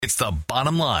It's the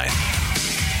bottom line.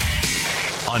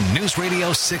 On News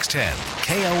Radio 610,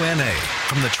 KONA.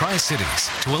 From the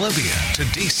Tri-Cities to Olympia to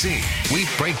D.C., we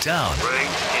break down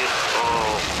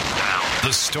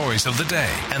the stories of the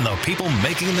day and the people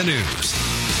making the news.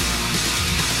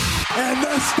 And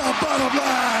that's the bottom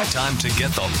line. Time to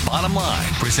get the bottom line.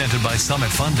 Presented by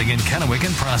Summit Funding in Kennewick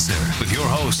and Prosser. With your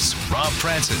hosts, Rob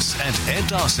Francis and Ed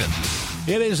Dawson.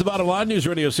 It is the bottom line. News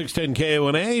Radio 610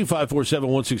 KONA.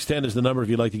 547-1610 is the number if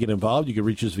you'd like to get involved. You can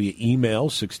reach us via email,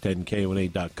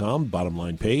 610KONA.com. Bottom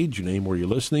line page, your name, where you're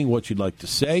listening, what you'd like to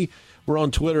say. We're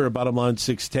on Twitter at Bottom Line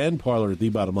 610, Parler at The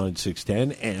Bottom Line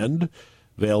 610, and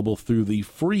available through the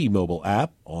free mobile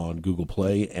app on Google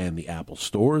Play and the Apple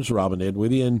stores. Rob and Ed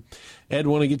with you. And Ed,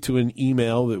 want to get to an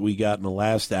email that we got in the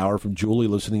last hour from Julie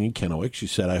listening in Kennewick. She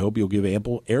said, I hope you'll give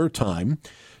ample airtime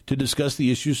to discuss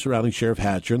the issues surrounding Sheriff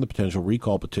Hatcher and the potential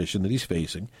recall petition that he's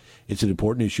facing. It's an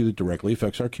important issue that directly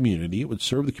affects our community. It would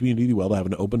serve the community well to have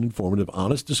an open, informative,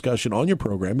 honest discussion on your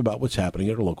program about what's happening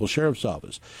at our local sheriff's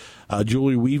office.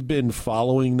 Julie, we've been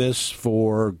following this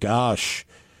for,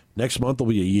 next month will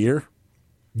be a year.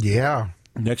 Yeah.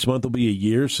 Next month will be a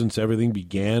year since everything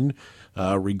began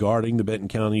regarding the Benton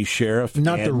County Sheriff.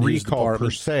 Not and the recall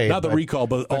per se. Not the recall,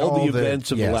 but all the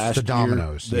events of the last the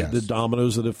dominoes, year. The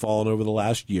dominoes that have fallen over the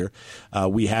last year.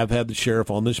 We have had the sheriff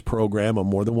on this program on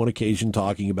more than one occasion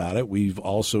talking about it. We've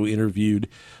also interviewed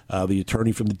the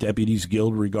attorney from the Deputies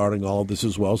Guild regarding all of this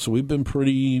as well. So we've been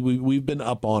we've been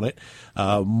up on it.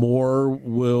 More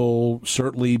will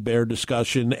certainly bear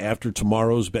discussion after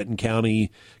tomorrow's Benton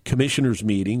County Commissioners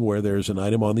meeting, where there's an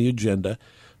item on the agenda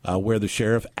where the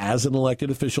sheriff, as an elected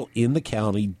official in the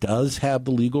county, does have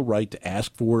the legal right to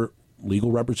ask for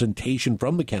legal representation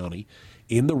from the county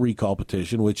in the recall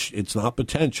petition, which it's not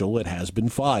potential. It has been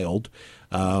filed.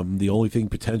 The only thing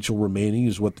potential remaining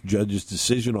is what the judge's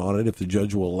decision on it, if the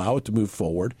judge will allow it to move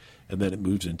forward, and then it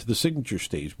moves into the signature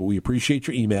stage. But we appreciate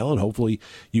your email, and hopefully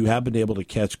you have been able to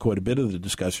catch quite a bit of the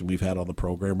discussion we've had on the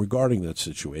program regarding that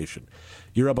situation.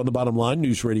 You're up on the bottom line,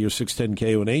 News Radio 610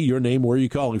 KONA. Your name, where are you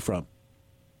calling from?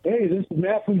 Hey, this is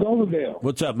Matt from Golderdale.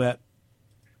 What's up, Matt?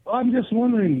 I'm just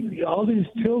wondering, all these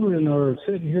children are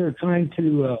sitting here trying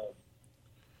to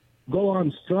go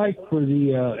on strike for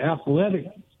the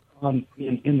athletics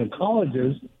in the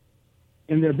colleges,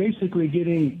 and they're basically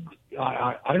getting,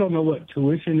 I don't know what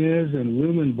tuition is and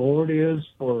room and board is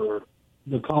for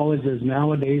the colleges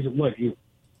nowadays. What, $60,000,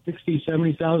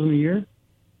 $70,000 a year?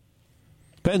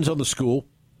 Depends on the school.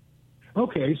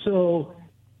 Okay, so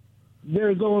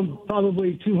they're going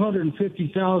probably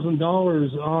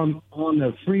 $250,000 on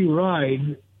a free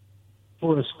ride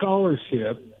for a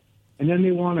scholarship, and then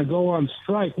they want to go on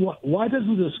strike. Why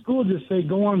doesn't the school just say,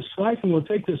 go on strike and we'll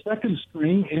take the second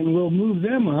string and we'll move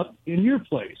them up in your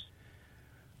place?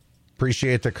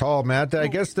 Appreciate the call, Matt. I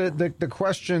guess the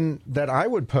question that I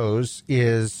would pose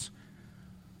is,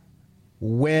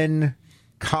 when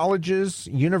colleges,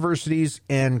 universities,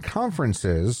 and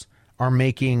conferences are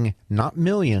making not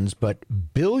millions, but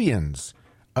billions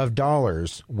of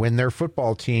dollars when their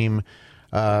football team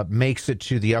makes it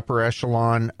to the upper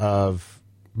echelon of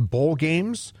bowl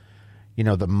games,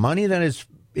 the money that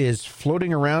is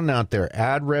floating around out there,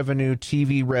 ad revenue,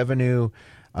 TV revenue,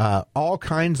 all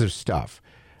kinds of stuff.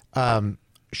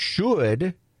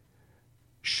 Should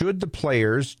the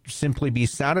players simply be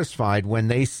satisfied when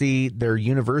they see their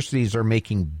universities are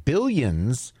making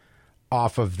billions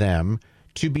off of them,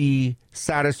 to be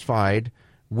satisfied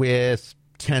with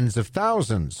tens of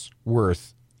thousands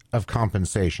worth of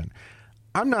compensation?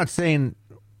 I'm not saying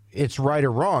it's right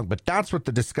or wrong, but that's what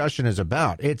the discussion is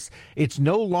about. It's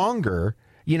no longer,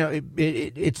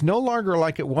 it's no longer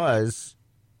like it was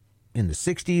in the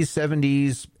 60s,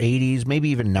 70s, 80s, maybe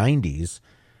even 90s,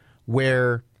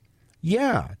 where,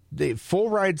 the full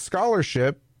ride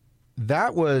scholarship,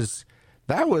 that was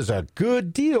a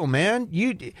good deal, man.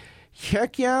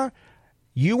 Heck yeah.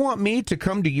 You want me to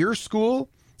come to your school,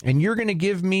 and you're going to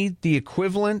give me the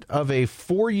equivalent of a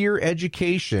 4-year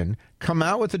education, come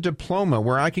out with a diploma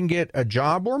where I can get a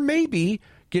job or maybe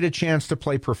get a chance to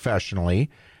play professionally,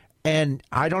 and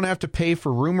I don't have to pay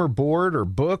for room or board or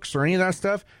books or any of that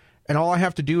stuff, and all I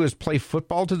have to do is play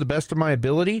football to the best of my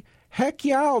ability? Heck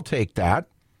yeah, I'll take that.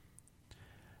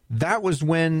 That was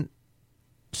when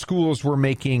schools were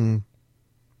making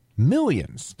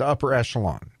millions, the upper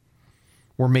echelon.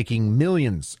 We're making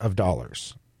millions of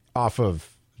dollars off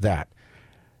of that.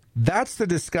 That's the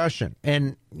discussion.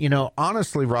 And,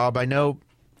 honestly, Rob, I know,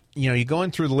 you're going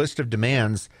through the list of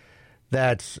demands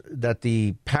that some of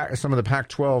the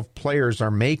Pac-12 players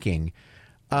are making.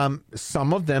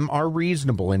 Some of them are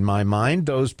reasonable in my mind,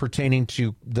 those pertaining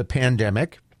to the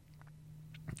pandemic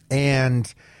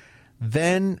And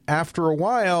then after a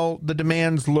while, the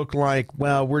demands look like,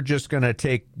 well, we're just going to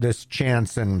take this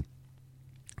chance and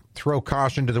throw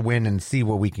caution to the wind and see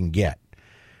what we can get.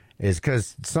 Is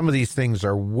because some of these things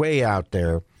are way out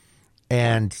there,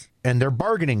 and they're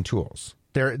bargaining tools.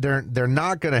 They're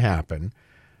not going to happen,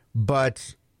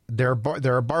 but they're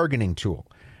a bargaining tool.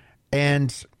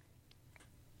 And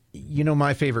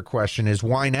my favorite question is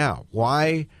why now?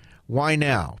 Why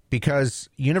now? Because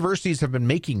universities have been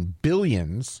making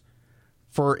billions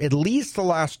for at least the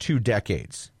last 2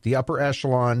 decades. The upper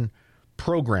echelon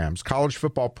programs, college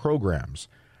football programs,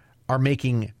 are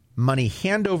making money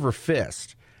hand over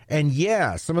fist. And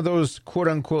yeah, some of those quote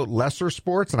unquote lesser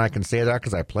sports, and I can say that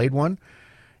because I played one,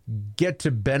 get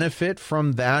to benefit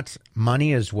from that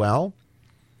money as well.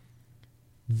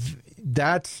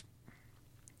 That's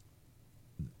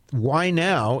why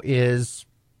now is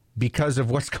because of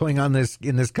what's going on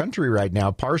in this country right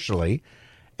now, partially.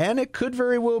 And it could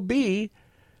very well be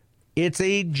it's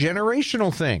a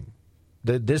generational thing.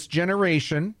 This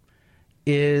generation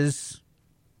is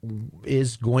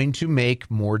going to make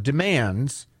more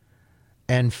demands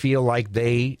and feel like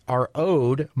they are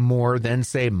owed more than,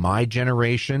 say, my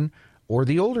generation or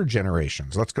the older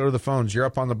generations. Let's go to the phones. You're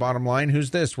up on the bottom line.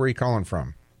 Who's this? Where are you calling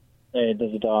from? Hey,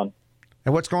 this is Don.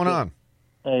 And what's going on?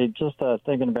 Hey, just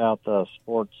thinking about the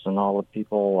sports and all the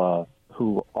people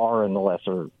who are in the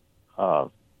lesser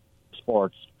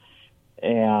sports.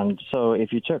 And so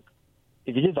if you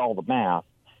did all the math,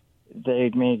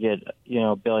 they'd make it,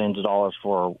 billions of dollars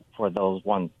for those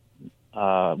one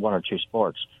or two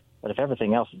sports. But if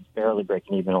everything else is barely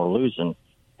breaking even or losing,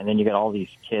 and then you get all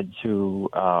these kids who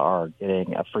are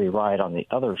getting a free ride on the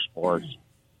other sports,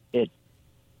 it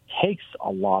takes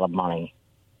a lot of money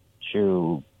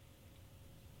to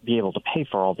be able to pay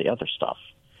for all the other stuff.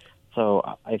 So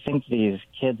I think these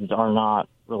kids are not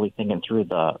really thinking through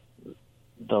the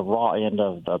raw end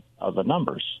of the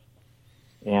numbers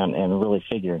and really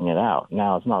figuring it out.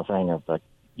 Now, it's not saying that the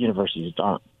universities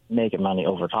aren't making money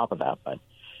over top of that, but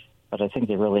I think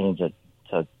they really need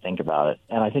to think about it.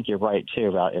 And I think you're right too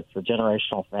about it's a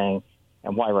generational thing,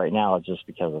 and why right now is just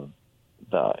because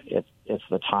of it's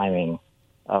the timing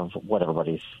of what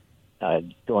everybody's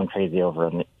going crazy over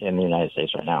in the United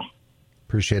States right now.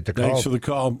 Appreciate the call. Thanks for the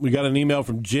call. We got an email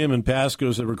from Jim in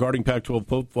Pasco that regarding Pac-12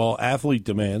 football athlete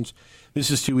demands. This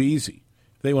is too easy.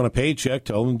 If they want a paycheck,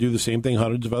 tell them to do the same thing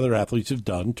hundreds of other athletes have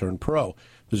done, turn pro.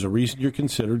 There's a reason you're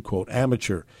considered, quote,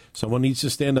 amateur. Someone needs to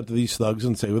stand up to these thugs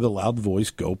and say with a loud voice,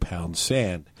 go pound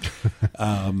sand.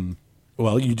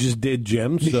 Well, you just did,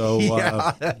 Jim, so you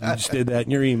just did that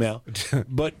in your email.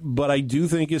 But I do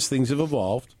think as things have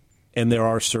evolved, and there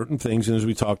are certain things, and as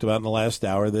we talked about in the last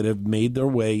hour, that have made their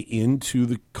way into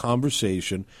the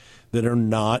conversation that are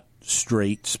not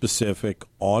straight, specific,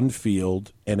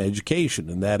 on-field, and education.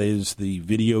 And that is the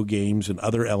video games and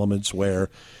other elements where,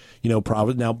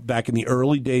 probably now back in the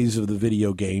early days of the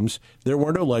video games, there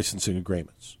were no licensing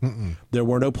agreements. There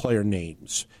were no player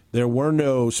names. There were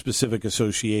no specific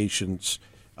associations,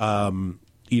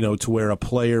 to where a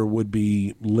player would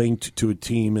be linked to a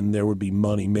team and there would be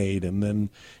money made. And then,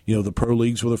 the pro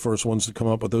leagues were the first ones to come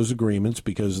up with those agreements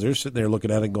because they're sitting there looking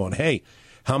at it and going, hey,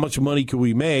 how much money could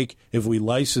we make if we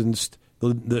licensed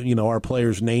our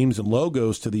players' names and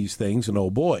logos to these things? And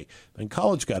oh boy, then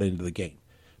college got into the game.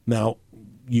 Now,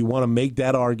 you want to make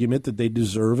that argument that they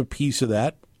deserve a piece of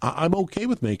that. I'm okay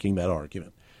with making that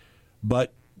argument.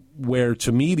 But where,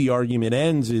 to me, the argument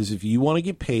ends is if you want to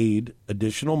get paid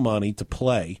additional money to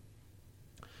play,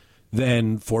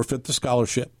 then forfeit the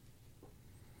scholarship,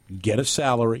 get a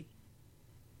salary.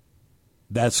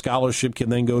 That scholarship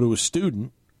can then go to a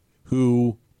student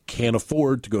who can't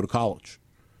afford to go to college.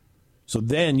 So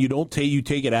then you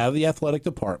take it out of the athletic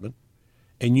department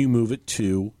and you move it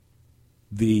to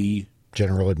the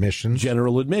general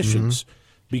admissions.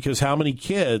 Because how many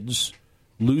kids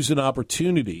lose an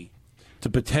opportunity to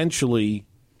potentially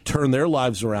turn their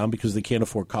lives around because they can't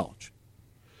afford college?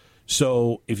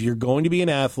 So if you're going to be an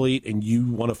athlete and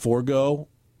you want to forego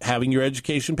having your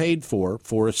education paid for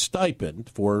a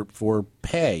stipend, for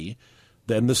pay,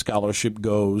 then the scholarship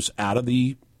goes out of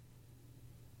the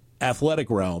athletic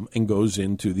realm and goes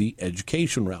into the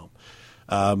education realm.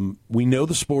 We know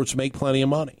the sports make plenty of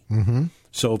money. Mm-hmm.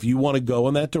 So if you want to go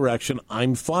in that direction,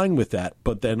 I'm fine with that.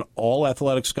 But then all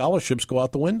athletic scholarships go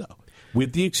out the window,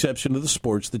 with the exception of the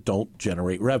sports that don't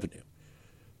generate revenue.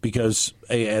 Because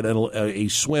a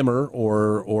swimmer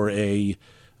or a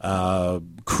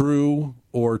crew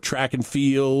or track and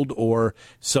field or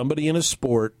somebody in a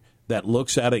sport that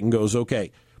looks at it and goes,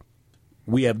 okay,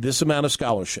 we have this amount of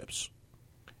scholarships.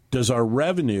 Does our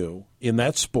revenue in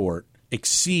that sport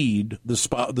exceed the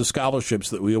scholarships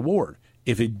that we award.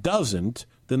 If it doesn't,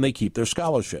 then they keep their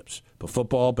scholarships. But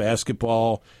football,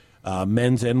 basketball,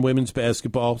 men's and women's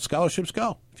basketball, scholarships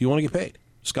go if you want to get paid.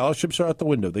 Scholarships are out the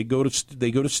window. They go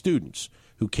to students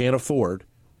who can't afford,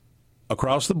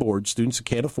 across the board, students that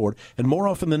can't afford. And more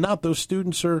often than not, those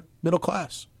students are middle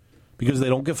class because they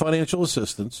don't get financial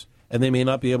assistance and they may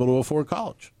not be able to afford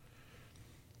college.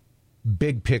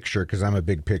 Big picture, because I'm a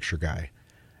big picture guy.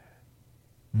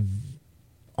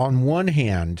 On one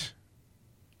hand,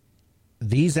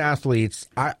 these athletes,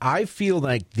 I feel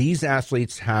like these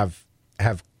athletes have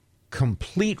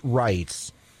complete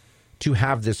rights to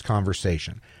have this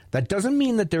conversation. That doesn't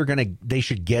mean that they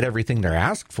should get everything they're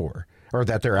asked for or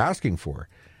that they're asking for.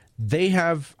 They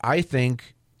have, I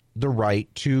think, the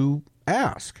right to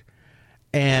ask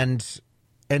and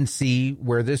see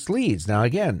where this leads. Now,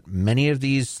 again, many of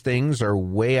these things are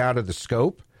way out of the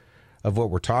scope of what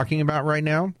we're talking about right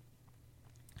now.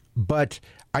 But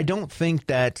I don't think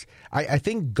that I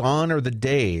think gone are the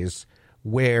days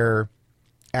where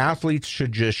athletes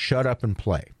should just shut up and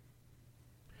play.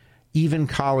 Even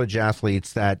college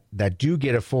athletes that do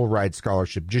get a full ride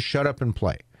scholarship, just shut up and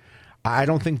play. I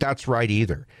don't think that's right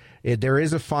either. There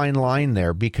is a fine line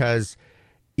there, because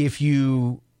if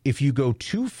you go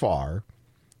too far,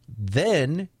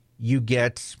 then you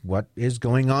get what is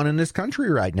going on in this country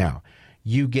right now.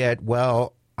 You get,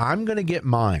 well, I'm going to get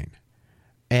mine.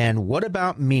 And what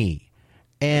about me?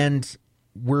 And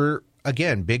we're,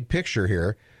 again, big picture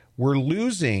here, we're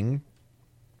losing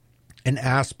an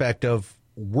aspect of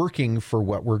working for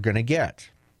what we're going to get.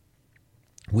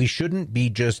 We shouldn't be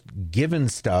just given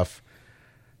stuff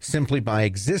simply by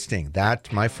existing.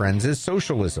 That, my friends, is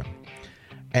socialism.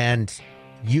 And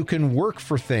you can work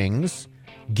for things,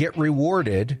 get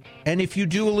rewarded, and if you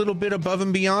do a little bit above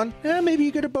and beyond, maybe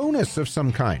you get a bonus of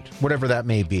some kind, whatever that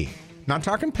may be. Not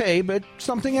talking pay, but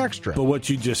something extra. But what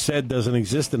you just said doesn't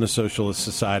exist in a socialist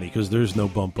society because there's no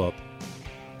bump up.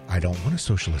 I don't want a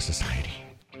socialist society.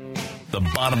 The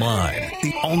Bottom Line,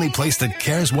 the only place that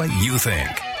cares what you think.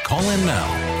 Call in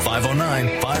now,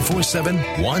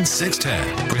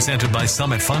 509-547-1610. Presented by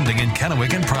Summit Funding in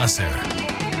Kennewick and Prosser.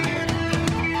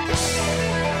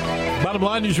 Bottom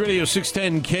Line News Radio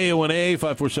 610 KONA,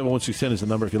 547-1610 is the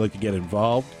number if you'd like to get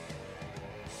involved.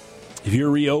 If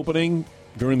you're reopening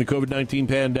during the COVID-19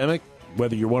 pandemic,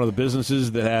 whether you're one of the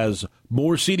businesses that has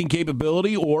more seating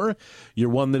capability or you're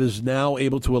one that is now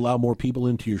able to allow more people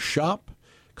into your shop,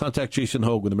 contact Jason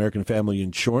Hogue with American Family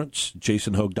Insurance,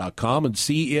 jasonhogue.com, and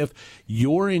see if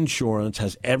your insurance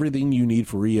has everything you need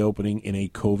for reopening in a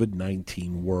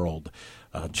COVID-19 world.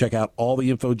 Check out all the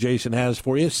info Jason has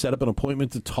for you. Set up an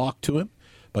appointment to talk to him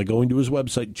by going to his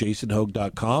website,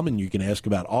 jasonhogue.com, and you can ask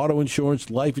about auto insurance,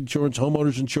 life insurance,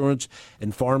 homeowners insurance,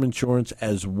 and farm insurance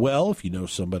as well, if you know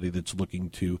somebody that's looking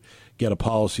to get a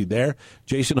policy there.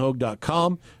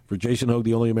 jasonhogue.com. For Jason Hogue,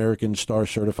 the only American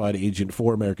Star-certified agent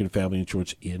for American Family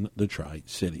Insurance in the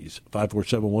Tri-Cities.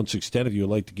 547-1610 if you would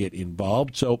like to get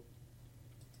involved. So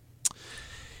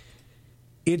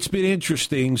it's been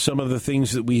interesting, some of the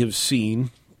things that we have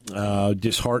seen,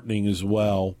 disheartening as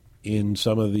well, in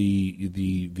some of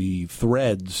the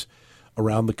threads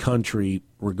around the country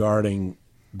regarding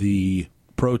the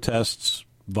protests,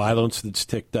 violence that's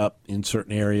ticked up in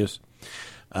certain areas.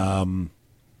 The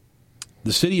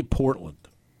city of Portland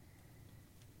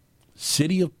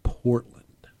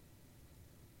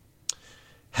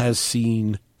has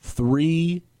seen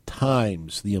 3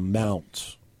 times the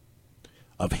amount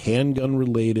of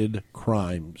handgun-related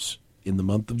crimes in the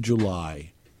month of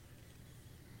July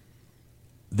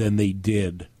than they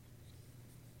did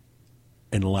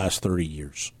in the last 30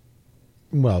 years.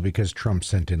 Well, because Trump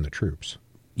sent in the troops.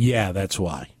 Yeah, that's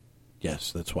why.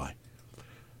 Yes, that's why.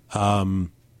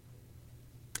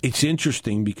 It's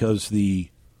interesting because the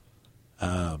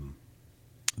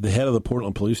head of the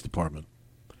Portland Police Department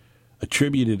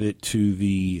attributed it to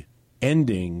the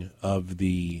ending of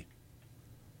the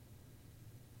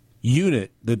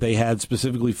unit that they had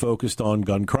specifically focused on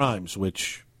gun crimes,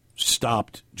 which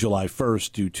stopped July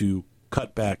 1st due to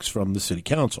cutbacks from the city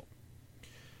council.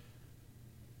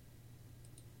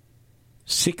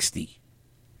 60.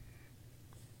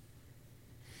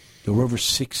 There were over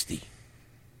 60.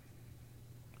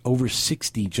 Over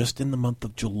 60 just in the month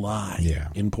of July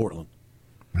in Portland.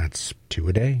 That's 2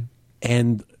 a day.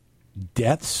 And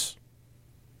deaths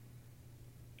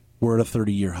were at a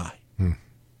 30-year high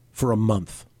for a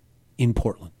month in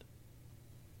Portland.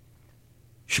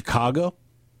 Chicago?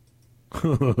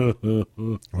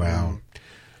 Wow.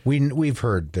 We've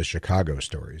heard the Chicago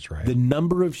stories, right? The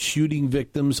number of shooting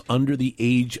victims under the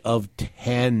age of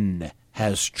 10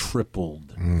 has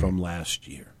tripled from last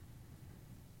year.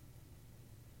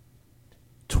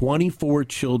 24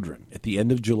 children at the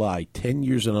end of July, 10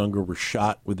 years and younger, were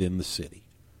shot within the city.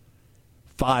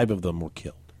 5 of them were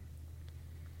killed.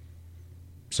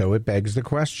 So it begs the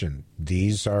question.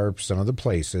 These are some of the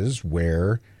places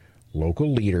where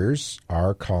local leaders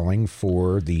are calling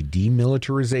for the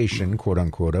demilitarization, quote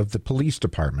unquote, of the police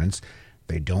departments.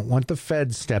 They don't want the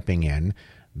feds stepping in.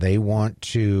 They want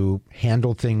to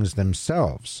handle things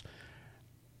themselves.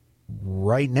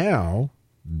 Right now,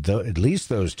 at least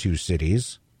those 2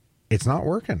 cities, it's not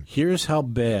working. Here's how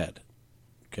bad,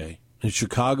 okay? And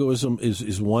Chicago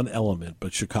is one element,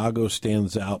 but Chicago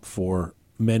stands out for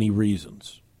many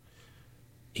reasons.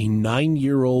 A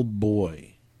 9-year-old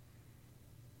boy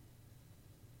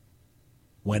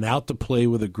went out to play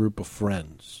with a group of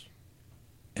friends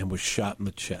and was shot in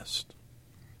the chest.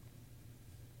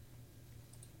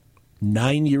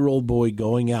 9-year-old boy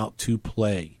going out to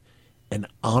play, an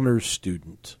honors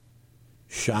student,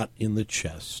 shot in the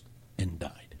chest and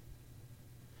died.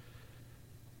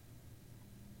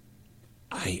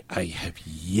 I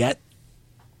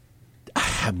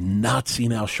have not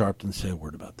seen Al Sharpton say a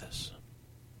word about this.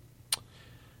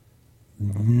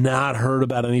 Not heard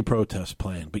about any protest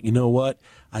plan. But you know what?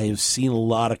 I have seen a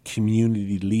lot of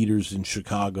community leaders in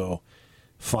Chicago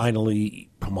finally,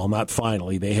 well, not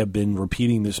finally, they have been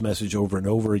repeating this message over and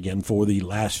over again for the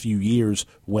last few years.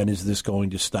 When is this going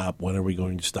to stop? When are we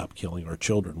going to stop killing our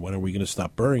children? When are we going to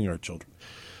stop burying our children?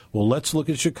 Well, let's look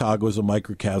at Chicago as a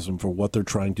microcosm for what they're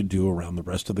trying to do around the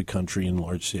rest of the country in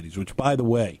large cities, which, by the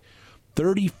way,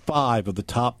 35 of the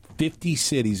top 50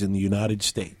 cities in the United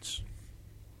States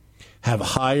have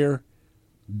higher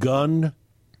gun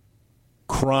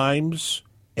crimes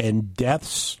and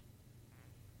deaths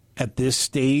at this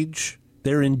stage.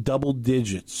 They're in double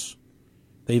digits.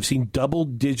 They've seen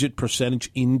double-digit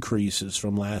percentage increases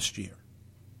from last year.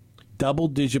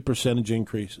 Double-digit percentage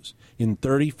increases in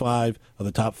 35 of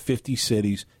the top 50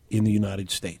 cities in the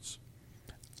United States.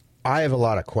 I have a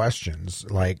lot of questions.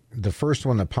 Like, the first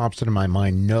one that pops into my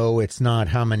mind, no, it's not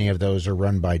how many of those are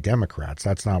run by Democrats.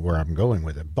 That's not where I'm going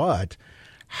with it. But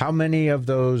how many of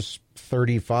those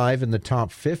 35 in the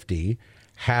top 50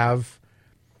 have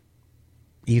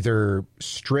either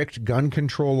strict gun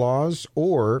control laws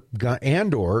or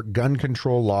gun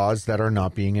control laws that are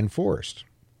not being enforced?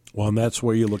 Well, and that's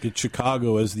where you look at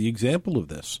Chicago as the example of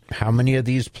this. How many of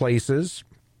these places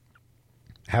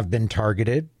have been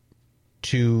targeted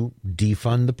to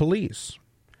defund the police?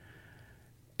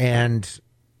 And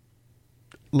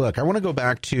look, I want to go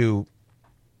back to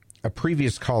a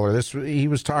previous caller. He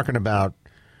was talking about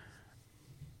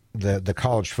the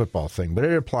college football thing, but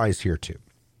it applies here too.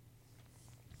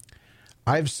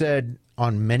 I've said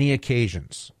on many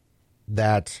occasions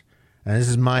that, and this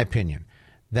is my opinion,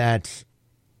 that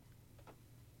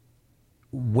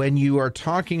when you are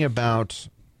talking about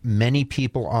many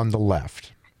people on the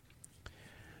left,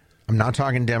 I'm not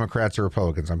talking Democrats or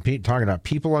Republicans. I'm talking about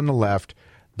people on the left,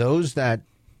 those that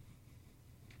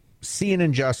see an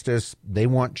injustice, they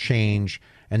want change,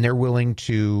 and they're willing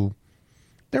to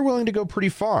go pretty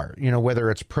far,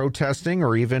 whether it's protesting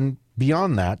or even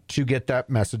beyond that to get that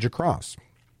message across.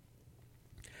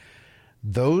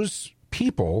 Those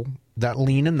people that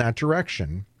lean in that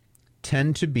direction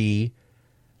tend to be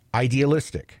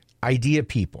idealistic, idea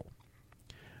people,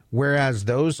 whereas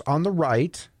those on the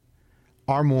right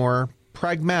are more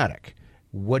pragmatic.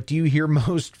 What do you hear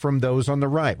most from those on the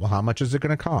right? Well, how much is it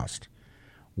going to cost?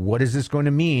 What is this going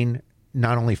to mean,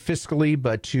 not only fiscally,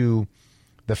 but to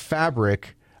the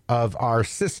fabric of our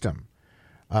system,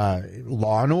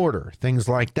 law and order, things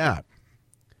like that?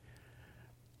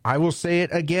 I will say it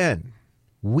again.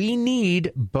 We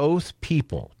need both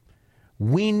people.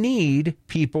 We need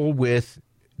people with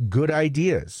good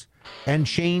ideas, and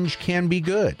change can be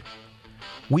good.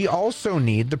 We also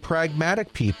need the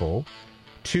pragmatic people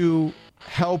to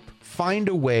help find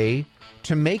a way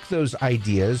to make those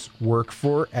ideas work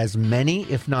for as many,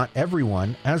 if not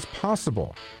everyone, as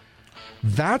possible.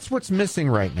 That's what's missing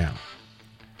right now.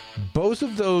 Both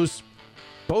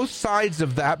sides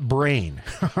of that brain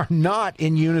are not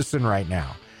in unison right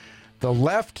now. The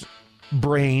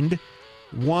left-brained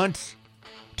want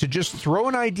to just throw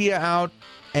an idea out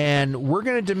and we're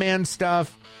going to demand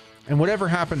stuff and whatever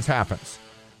happens, happens.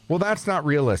 Well, that's not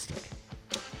realistic.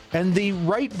 And the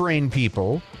right-brain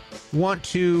people want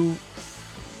to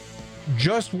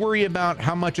just worry about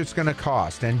how much it's going to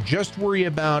cost and just worry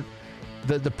about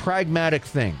the pragmatic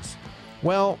things.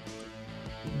 Well,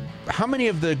 how many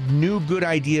of the new good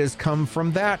ideas come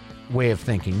from that way of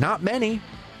thinking? Not many.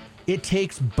 It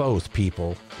takes both,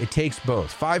 people. It takes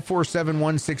both.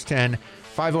 547-1610,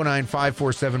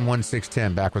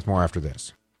 509-547-1610. Back with more after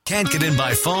this. Can't get in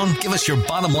by phone? Give us your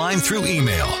bottom line through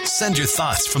email. Send your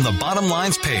thoughts from the Bottom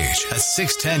Lines page at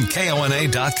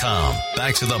 610KONA.com.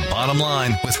 Back to the Bottom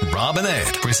Line with Rob and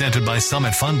Ed, presented by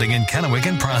Summit Funding in Kennewick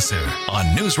and Prosser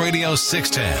on News Radio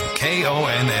 610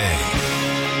 KONA.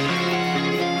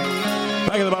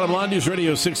 Back at the Bottom Line, News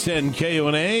Radio 610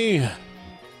 KONA.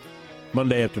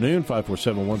 Monday afternoon,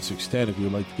 547-1610 if you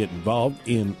would like to get involved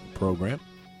in the program.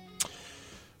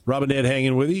 Rob and Ed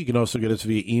hanging with you. You can also get us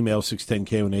via email,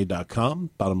 610KONA.com.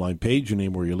 Bottom line page, your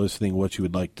name, where you're listening, what you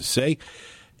would like to say.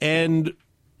 And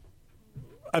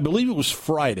I believe it was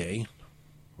Friday,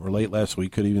 or late last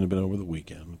week, could even have been over the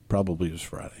weekend. Probably was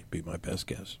Friday, be my best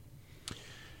guess.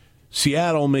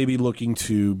 Seattle may be looking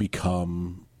to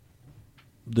become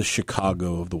the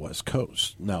Chicago of the West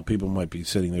Coast. Now, people might be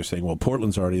sitting there saying, well,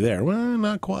 Portland's already there. Well,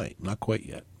 not quite. Not quite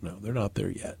yet. No, they're not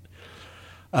there yet.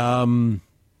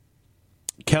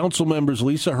 Council members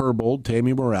Lisa Herbold,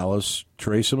 Tammy Morales,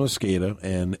 Teresa Mosqueda,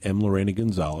 and M. Lorena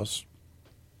Gonzalez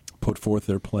put forth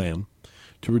their plan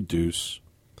to reduce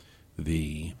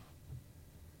the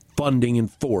funding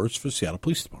and force for Seattle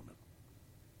Police Department.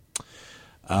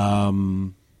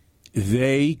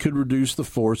 They could reduce the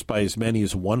force by as many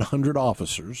as 100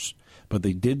 officers, but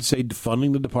they did say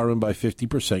defunding the department by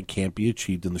 50% can't be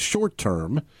achieved in the short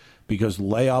term because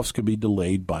layoffs could be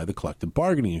delayed by the collective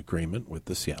bargaining agreement with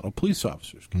the Seattle police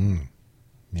officers.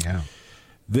 Yeah.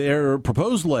 Their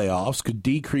proposed layoffs could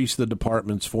decrease the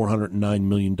department's $409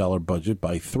 million budget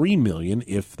by $3 million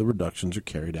if the reductions are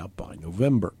carried out by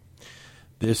November.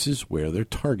 This is where they're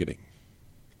targeting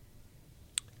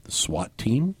the SWAT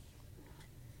team,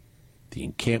 the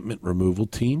encampment removal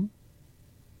team,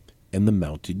 and the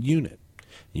mounted unit.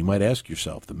 You might ask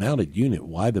yourself, the mounted unit,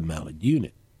 why the mounted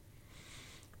unit?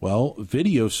 Well,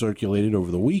 video circulated over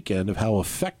the weekend of how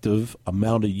effective a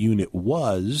mounted unit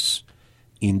was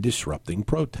in disrupting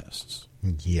protests.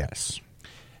 Yes.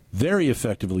 Very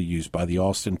effectively used by the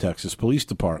Austin, Texas Police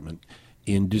Department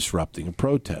in disrupting a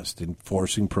protest and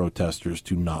forcing protesters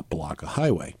to not block a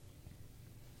highway,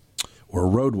 or a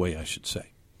roadway, I should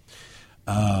say.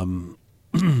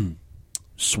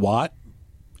 SWAT,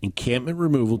 encampment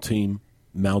removal team,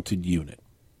 mounted unit.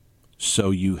 So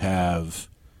you have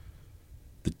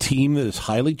the team that is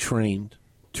highly trained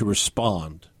to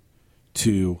respond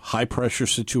to high-pressure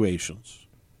situations.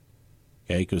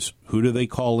 Okay, because who do they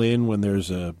call in when there's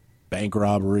a bank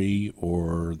robbery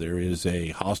or there is a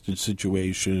hostage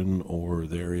situation or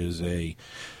there is a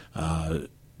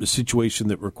situation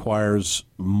that requires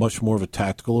much more of a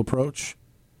tactical approach?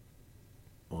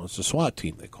 Well, it's a SWAT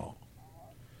team they call.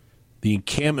 The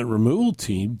encampment removal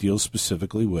team deals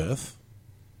specifically with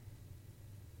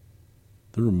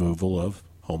the removal of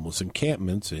homeless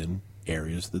encampments in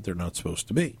areas that they're not supposed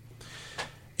to be.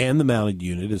 And the mounted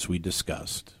unit, as we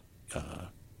discussed,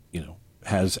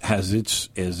 has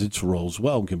its role as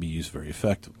well and can be used very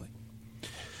effectively.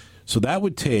 So that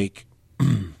would take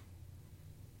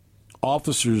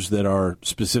officers that are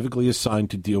specifically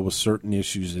assigned to deal with certain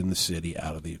issues in the city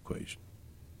out of the equation.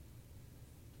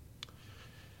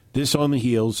 This on the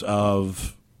heels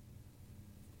of,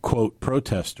 quote,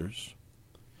 protesters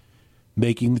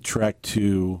making the trek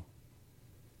to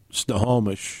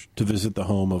Snohomish to visit the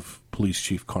home of Police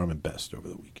Chief Carmen Best over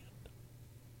the weekend.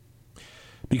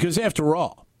 Because after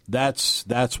all, that's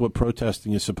what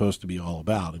protesting is supposed to be all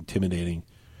about, intimidating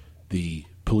the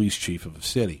police chief of a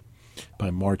city by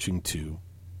marching to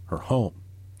her home.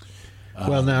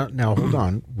 Well, now hold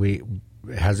on.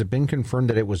 Has it been confirmed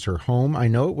that it was her home? I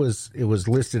know it was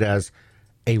listed as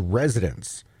a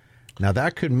residence. Now,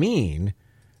 that could mean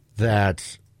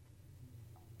that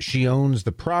she owns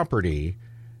the property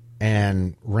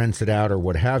and rents it out or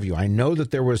what have you. I know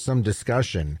that there was some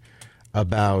discussion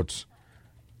about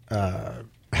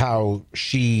how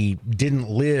she didn't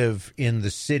live in the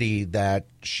city that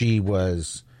she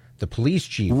was the police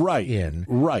chief in.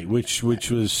 Right, which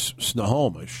was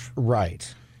Snohomish.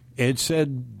 Right. It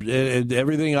said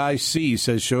everything I see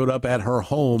says showed up at her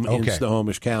home in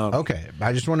Snohomish County. Okay,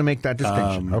 I just want to make that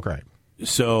distinction. Okay.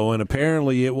 So, and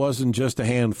apparently it wasn't just a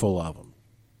handful of them.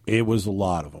 It was a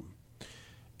lot of them.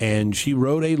 And she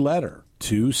wrote a letter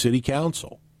to City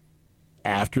Council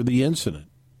after the incident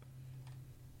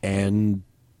and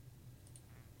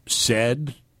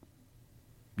said,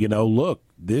 look,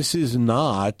 this is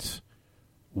not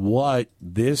what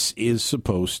this is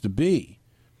supposed to be.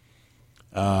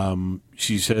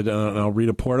 She said, and I'll read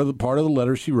a part of the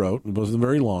letter she wrote. It wasn't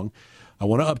very long. I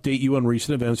want to update you on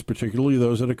recent events, particularly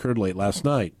those that occurred late last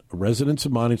night. A residence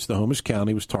of mine in Snohomish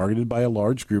County was targeted by a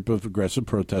large group of aggressive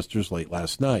protesters late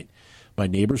last night. My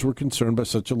neighbors were concerned by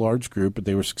such a large group, but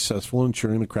they were successful in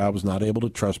ensuring the crowd was not able to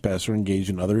trespass or engage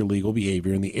in other illegal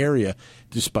behavior in the area,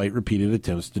 despite repeated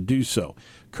attempts to do so.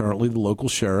 Currently, the local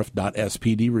sheriff, not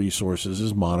SPD resources,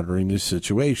 is monitoring this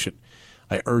situation.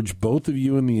 I urge both of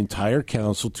you and the entire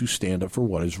council to stand up for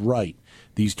what is right.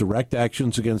 These direct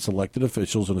actions against elected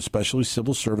officials, and especially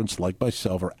civil servants like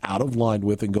myself, are out of line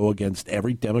with and go against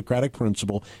every democratic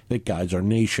principle that guides our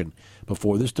nation.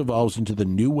 Before this devolves into the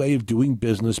new way of doing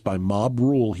business by mob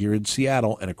rule here in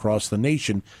Seattle and across the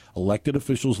nation, elected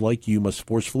officials like you must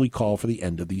forcefully call for the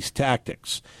end of these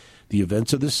tactics. The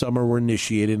events of this summer were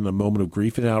initiated in a moment of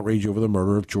grief and outrage over the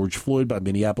murder of George Floyd by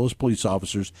Minneapolis police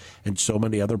officers and so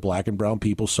many other black and brown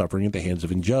people suffering at the hands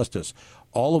of injustice.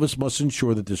 All of us must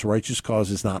ensure that this righteous cause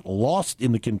is not lost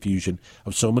in the confusion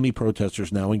of so many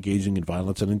protesters now engaging in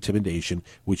violence and intimidation,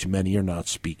 which many are not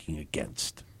speaking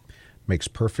against. Makes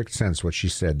perfect sense what she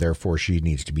said. Therefore, she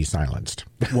needs to be silenced.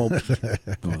 Well,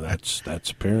 that's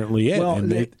apparently it. Well, and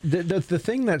the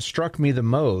thing that struck me the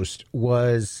most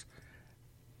was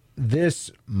this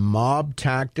mob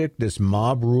tactic, this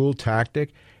mob rule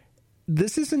tactic.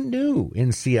 This isn't new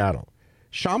in Seattle.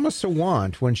 Shama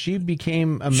Sawant, when she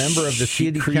became a member of the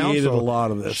city council, a lot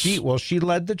of this. She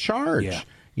led the charge. Yeah.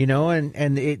 You know,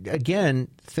 and it, again,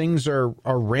 things are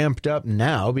ramped up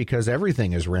now because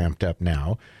everything is ramped up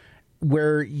now.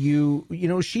 Where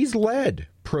she's led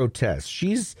protests.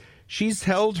 She's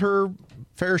held her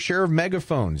fair share of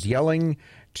megaphones, yelling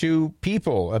to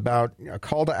people about a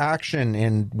call to action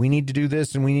and we need to do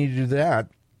this and we need to do that.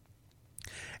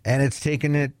 And it's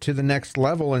taken it to the next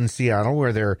level in Seattle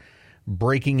where they're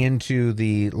breaking into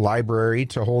the library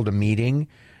to hold a meeting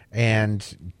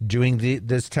and doing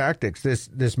this tactics,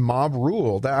 this mob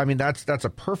rule. That's a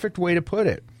perfect way to put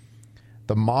it.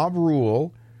 The mob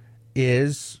rule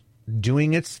is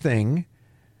doing its thing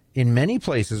in many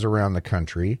places around the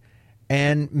country,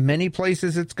 and many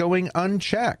places it's going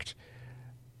unchecked.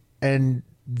 And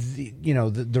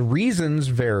the reasons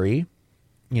vary.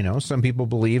 Some people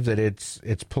believe that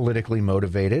it's politically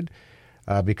motivated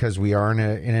because we are in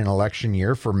an election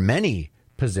year for many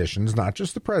positions, not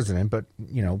just the president, but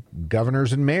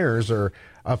governors and mayors are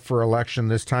up for election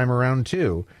this time around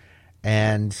too.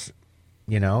 And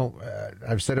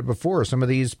I've said it before. Some of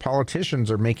these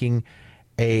politicians are making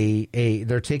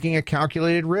they're taking a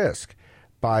calculated risk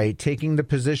by taking the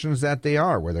positions that they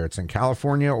are, whether it's in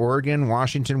California, Oregon,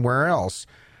 Washington, where else,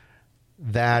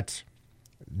 that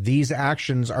these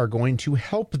actions are going to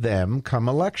help them come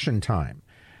election time.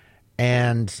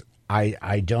 And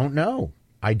I don't know.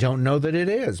 I don't know that it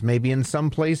is. Maybe in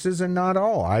some places and not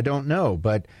all. I don't know.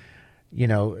 But, you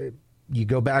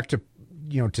go back to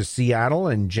Seattle,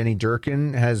 and Jenny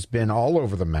Durkin has been all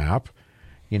over the map,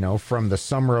 from the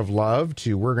Summer of Love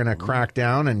to we're going to crack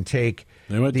down and take.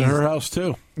 They went to her house,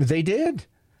 too. They did.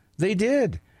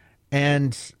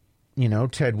 And,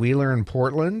 Ted Wheeler in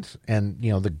Portland and,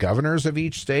 the governors of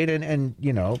each state and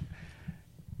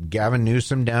Gavin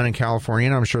Newsom down in California.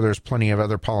 And I'm sure there's plenty of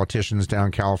other politicians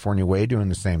down California way doing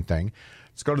the same thing.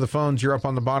 Let's go to the phones. You're up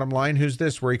on the bottom line. Who's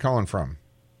this? Where are you calling from?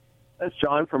 That's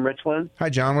John from Richland. Hi,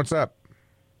 John. What's up?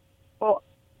 Well,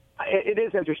 it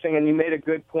is interesting, and you made a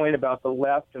good point about the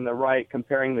left and the right,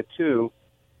 comparing the two.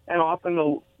 And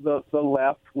often the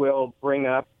left will bring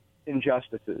up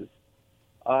injustices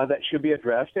that should be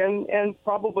addressed, and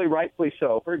probably rightfully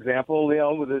so. For example,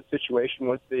 with the situation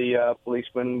with the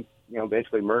policeman,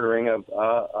 basically murdering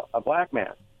a black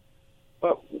man.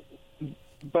 But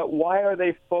why are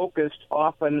they focused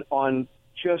often on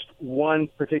just one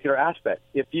particular aspect?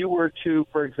 If you were to,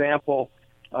 for example,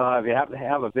 if you happen to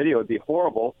have a video, it'd be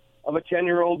horrible, of a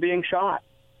 10-year-old being shot,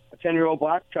 a 10-year-old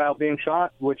black child being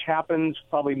shot, which happens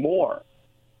probably more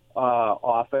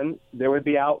often, there would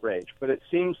be outrage. But it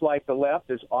seems like the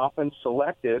left is often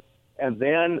selective, and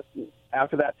then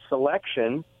after that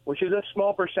selection, which is a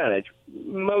small percentage,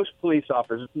 most police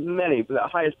officers, the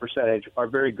highest percentage, are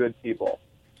very good people.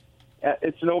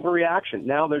 It's an overreaction.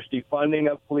 Now there's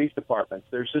defunding of police departments.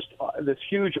 There's just this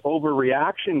huge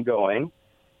overreaction going,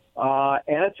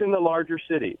 and it's in the larger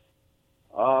cities.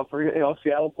 For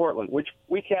Seattle, Portland, which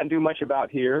we can't do much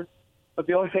about here. But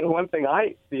one thing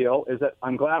I feel is that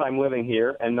I'm glad I'm living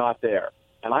here and not there.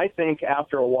 And I think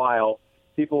after a while,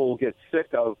 people will get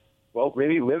sick of,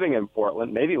 maybe living in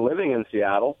Portland, maybe living in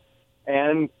Seattle,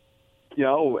 and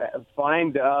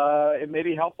find it may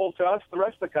be helpful to us, the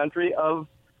rest of the country, of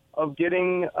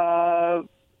getting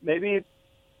maybe,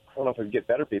 I don't know if we get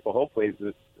better people. Hopefully,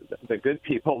 the good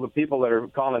people, the people that are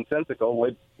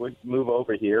commonsensical, would move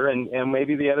over here, and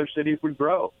maybe the other cities would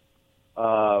grow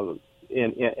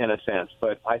in a sense.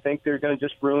 But I think they're going to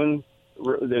just ruin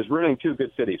there's ruining two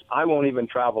good cities. I won't even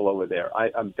travel over there.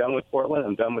 I'm done with Portland.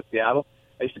 I'm done with Seattle.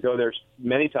 I used to go there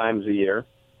many times a year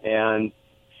and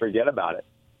forget about it.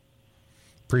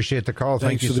 Appreciate the call.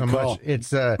 Thank you so much.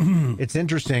 It's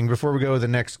interesting. Before we go to the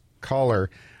next caller,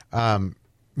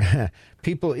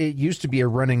 people, it used to be a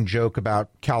running joke about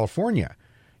California.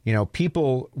 You know,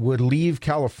 people would leave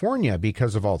California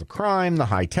because of all the crime, the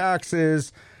high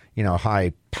taxes, you know,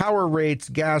 high power rates,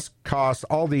 gas costs,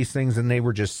 all these things, and they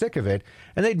were just sick of it,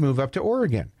 and they'd move up to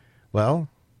Oregon. Well,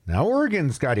 now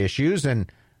Oregon's got issues,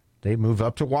 and they move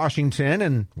up to Washington,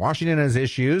 and Washington has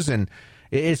issues, and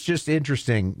it's just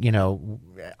interesting. You know,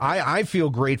 I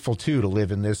feel grateful, too, to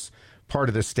live in this part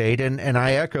of the state, and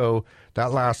I echo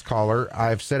that last caller.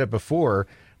 I've said it before.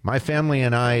 My family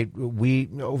and I, we,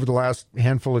 over the last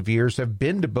handful of years, have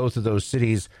been to both of those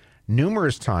cities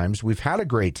numerous times. We've had a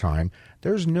great time.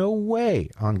 There's no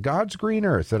way on God's green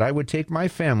earth that I would take my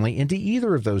family into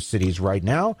either of those cities right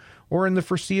now or in the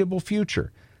foreseeable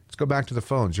future. Let's go back to the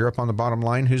phones. You're up on the bottom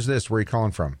line. Who's this? Where are you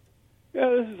calling from? Yeah,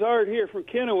 this is Art here from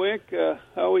Kennewick.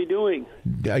 How are we doing?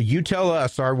 You tell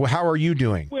us, Art. How are you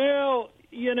doing? Well,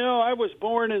 you know, I was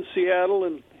born in Seattle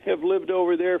and have lived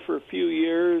over there for a few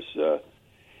years.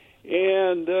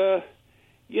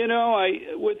 You know,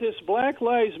 with this Black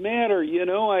Lives Matter, you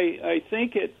know, I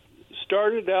think it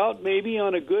started out maybe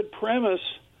on a good premise,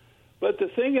 but the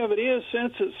thing of it is,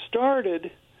 since it started,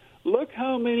 look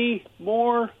how many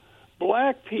more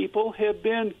black people have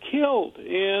been killed,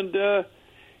 and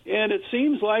it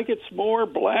seems like it's more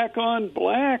black on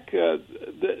black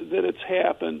that it's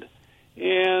happened,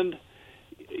 and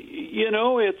you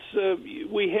know, it's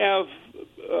we have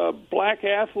black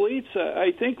athletes.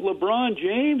 I think LeBron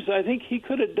James, I think he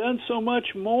could have done so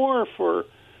much more for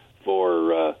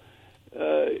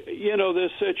you know,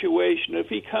 this situation. If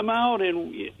he come out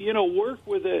and, you know, work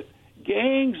with the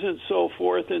gangs and so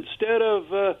forth instead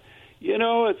of, you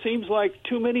know, it seems like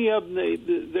too many of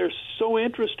them, they're so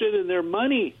interested in their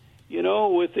money, you know,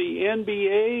 with the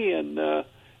NBA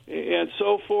and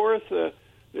so forth.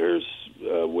 There's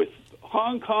with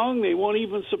Hong Kong, they won't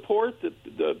even support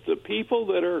the people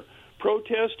that are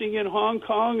protesting in Hong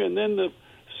Kong, and then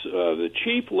the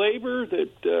cheap labor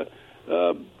that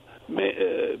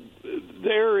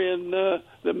they're in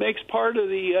that makes part of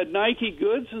the Nike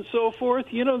goods and so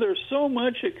forth. You know, there's so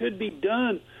much that could be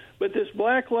done, but this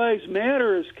Black Lives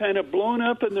Matter is kind of blown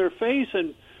up in their face,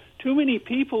 and too many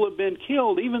people have been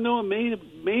killed, even though it may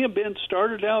have been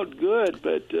started out good,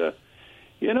 but.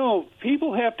 You know,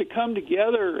 people have to come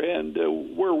together, and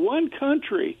we're one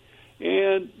country,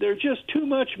 and there's just too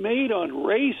much made on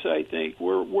race, I think.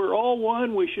 We're all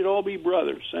one. We should all be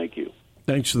brothers. Thank you.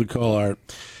 Thanks for the call, Art.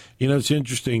 You know, it's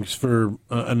interesting. For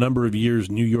a number of years,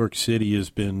 New York City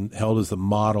has been held as the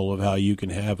model of how you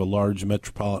can have a large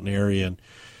metropolitan area and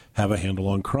have a handle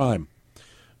on crime.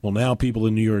 Well, now people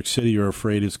in New York City are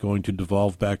afraid it's going to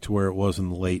devolve back to where it was in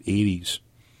the late 80s.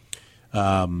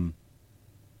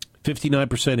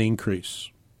 59%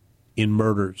 increase in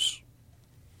murders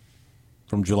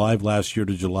from July of last year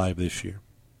to July of this year.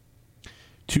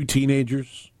 2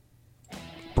 teenagers,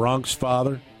 Bronx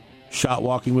father, shot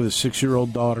walking with a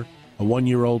 6-year-old daughter, a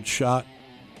 1-year-old shot.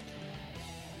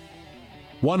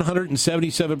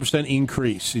 177%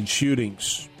 increase in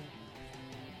shootings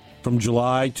from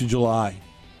July to July.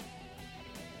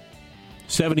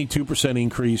 72%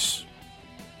 increase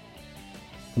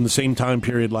from the same time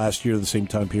period last year to the same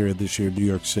time period this year in New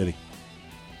York City.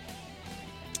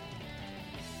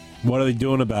 What are they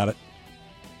doing about it?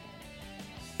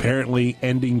 Apparently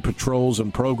ending patrols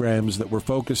and programs that were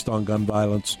focused on gun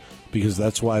violence, because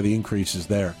that's why the increase is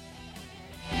there.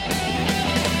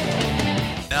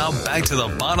 Now back to the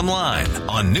bottom line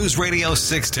on News Radio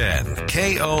 610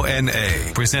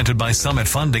 KONA, presented by Summit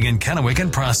Funding in Kennewick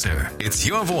and Prosser. It's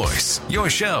your voice, your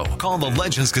show. Call the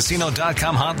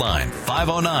legendscasino.com hotline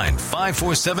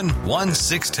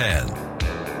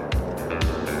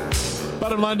 509-547-1610.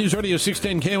 Bottom line, News Radio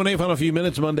 610 KONA. Final few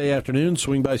minutes Monday afternoon.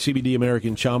 Swing by CBD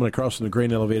American Shaman across from the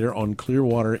grain elevator on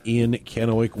Clearwater in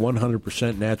Kennewick.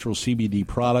 100% natural CBD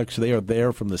products. They are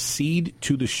there from the seed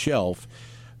to the shelf.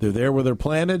 They're there where they're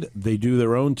planted. They do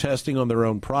their own testing on their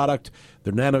own product.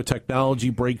 Their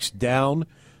nanotechnology breaks down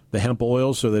the hemp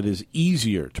oil so that it is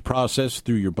easier to process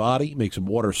through your body, makes them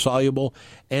water soluble,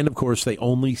 and, of course, they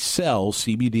only sell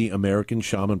CBD American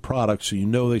Shaman products, so you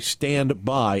know they stand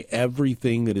by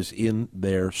everything that is in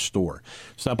their store.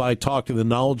 Stop by, talk to the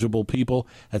knowledgeable people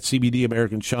at CBD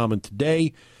American Shaman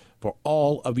today for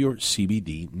all of your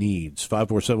CBD needs.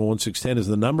 547-1610 is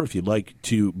the number if you'd like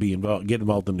to be involved, get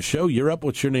involved in the show. You're up.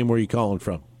 What's your name? Where are you calling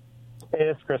from? Hey,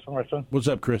 it's Chris from Richmond. What's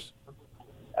up, Chris?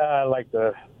 I'd like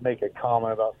to make a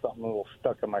comment about something a little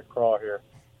stuck in my craw here.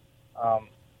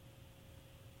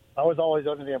 I was always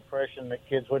under the impression that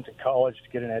kids went to college to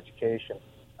get an education.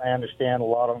 I understand a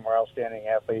lot of them are outstanding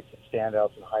athletes and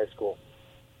standouts in high school.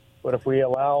 But if we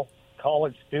allow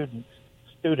college students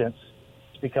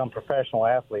to become professional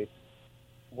athletes,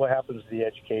 what happens to the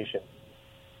education?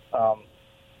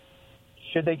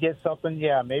 Should they get something?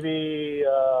 Yeah, maybe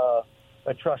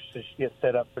a trust should get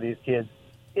set up for these kids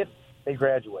if they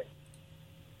graduate.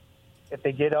 If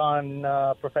they get on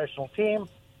a professional team,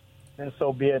 then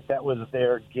so be it. That was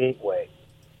their gateway.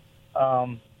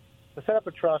 To set up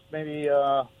a trust, maybe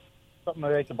something that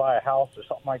they can buy a house or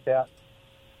something like that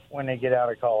when they get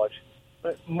out of college.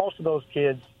 But most of those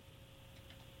kids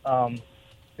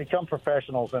become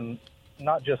professionals in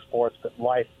not just sports, but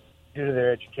life due to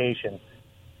their education,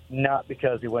 not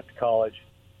because they went to college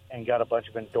and got a bunch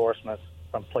of endorsements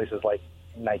from places like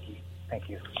Nike. Thank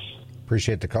you.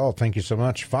 Appreciate the call. Thank you so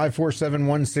much.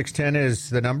 547-1610 is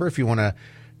the number if you want to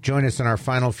join us in our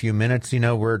final few minutes. You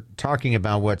know, we're talking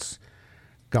about what's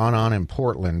gone on in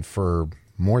Portland for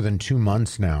more than 2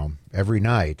 months now, every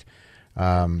night.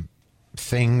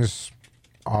 Things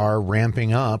are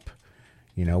ramping up.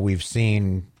 You know, we've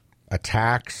seen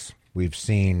attacks. We've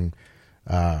seen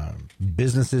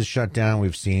businesses shut down.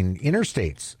 We've seen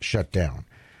interstates shut down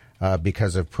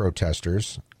because of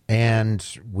protesters. And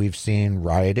we've seen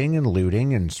rioting and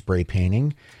looting and spray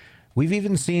painting. We've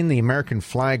even seen the American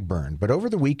flag burned. But over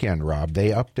the weekend, Rob,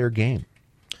 they upped their game.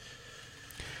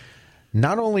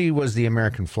 Not only was the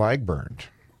American flag burned,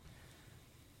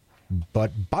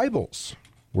 but Bibles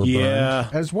were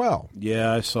burned as well.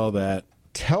 Yeah, I saw that.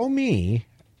 Tell me,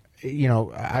 you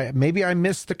know, maybe I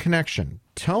missed the connection.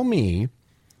 Tell me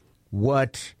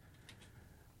what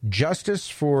justice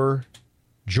for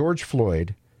George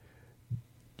Floyd,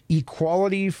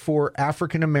 equality for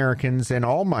African Americans and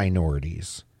all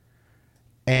minorities,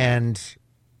 and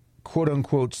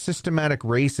quote-unquote systematic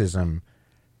racism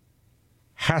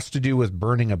has to do with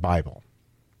burning a Bible.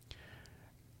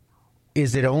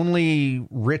 Is it only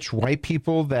rich white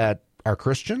people that are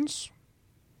Christians?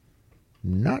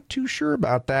 Not too sure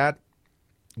about that.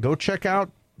 Go check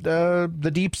out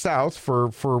the Deep South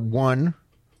for one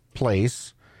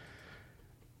place.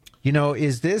 You know,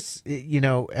 is this, you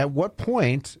know, at what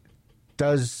point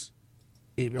does,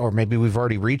 or maybe we've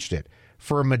already reached it,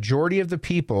 for a majority of the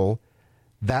people,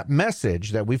 that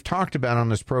message that we've talked about on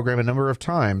this program a number of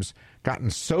times gotten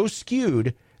so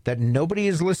skewed that nobody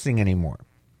is listening anymore?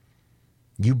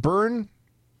 You burn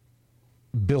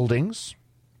buildings,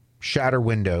 shatter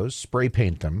windows, spray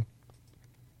paint them.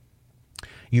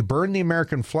 You burn the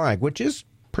American flag, which is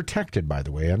protected, by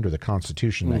the way, under the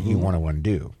Constitution that you want to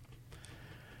undo.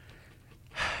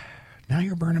 Now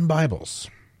you're burning Bibles.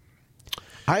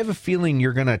 I have a feeling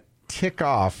you're going to tick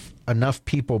off enough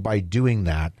people by doing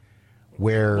that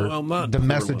where the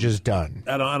message is done.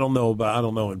 I don't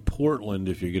know in Portland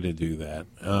if you're going to do that.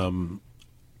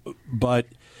 But,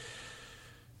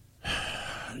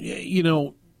 you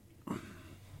know,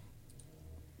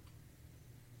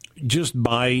 just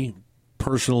my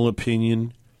personal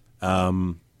opinion,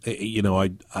 you know,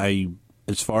 I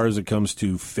as far as it comes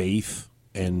to faith,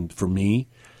 and for me,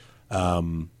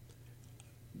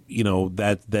 you know,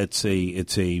 it's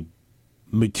a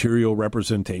material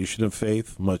representation of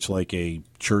faith, much like a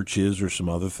church is or some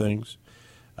other things.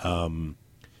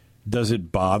 Does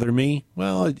it bother me?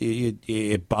 Well,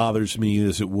 it bothers me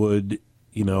as it would,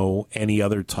 you know, any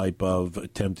other type of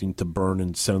attempting to burn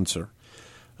and censor.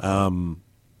 Who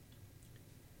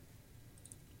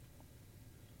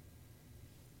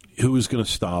is going to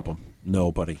stop them?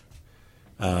 Nobody.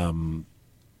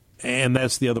 And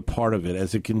that's the other part of it.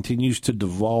 As it continues to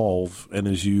devolve, and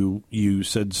as you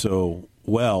said so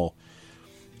well,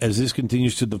 as this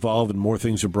continues to devolve and more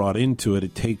things are brought into it,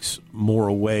 it takes more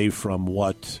away from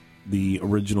what the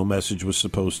original message was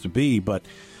supposed to be. But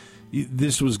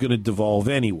this was going to devolve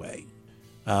anyway,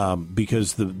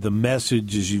 because the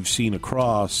message, as you've seen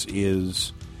across,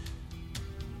 is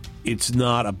it's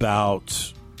not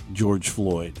about George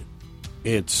Floyd.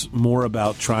 It's more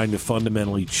about trying to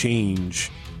fundamentally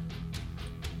change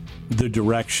the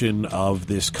direction of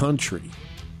this country.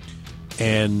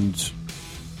 And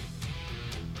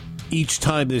each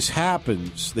time this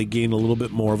happens, they gain a little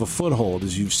bit more of a foothold,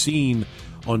 as you've seen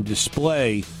on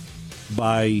display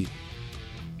by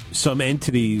some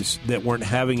entities that weren't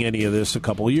having any of this a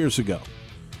couple of years ago.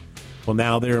 Well,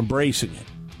 now they're embracing it.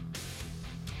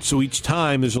 So each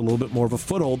time there's a little bit more of a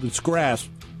foothold that's grasped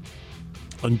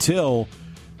until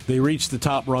they reach the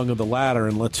top rung of the ladder,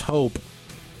 and let's hope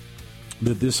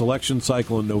that this election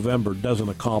cycle in November doesn't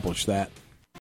accomplish that.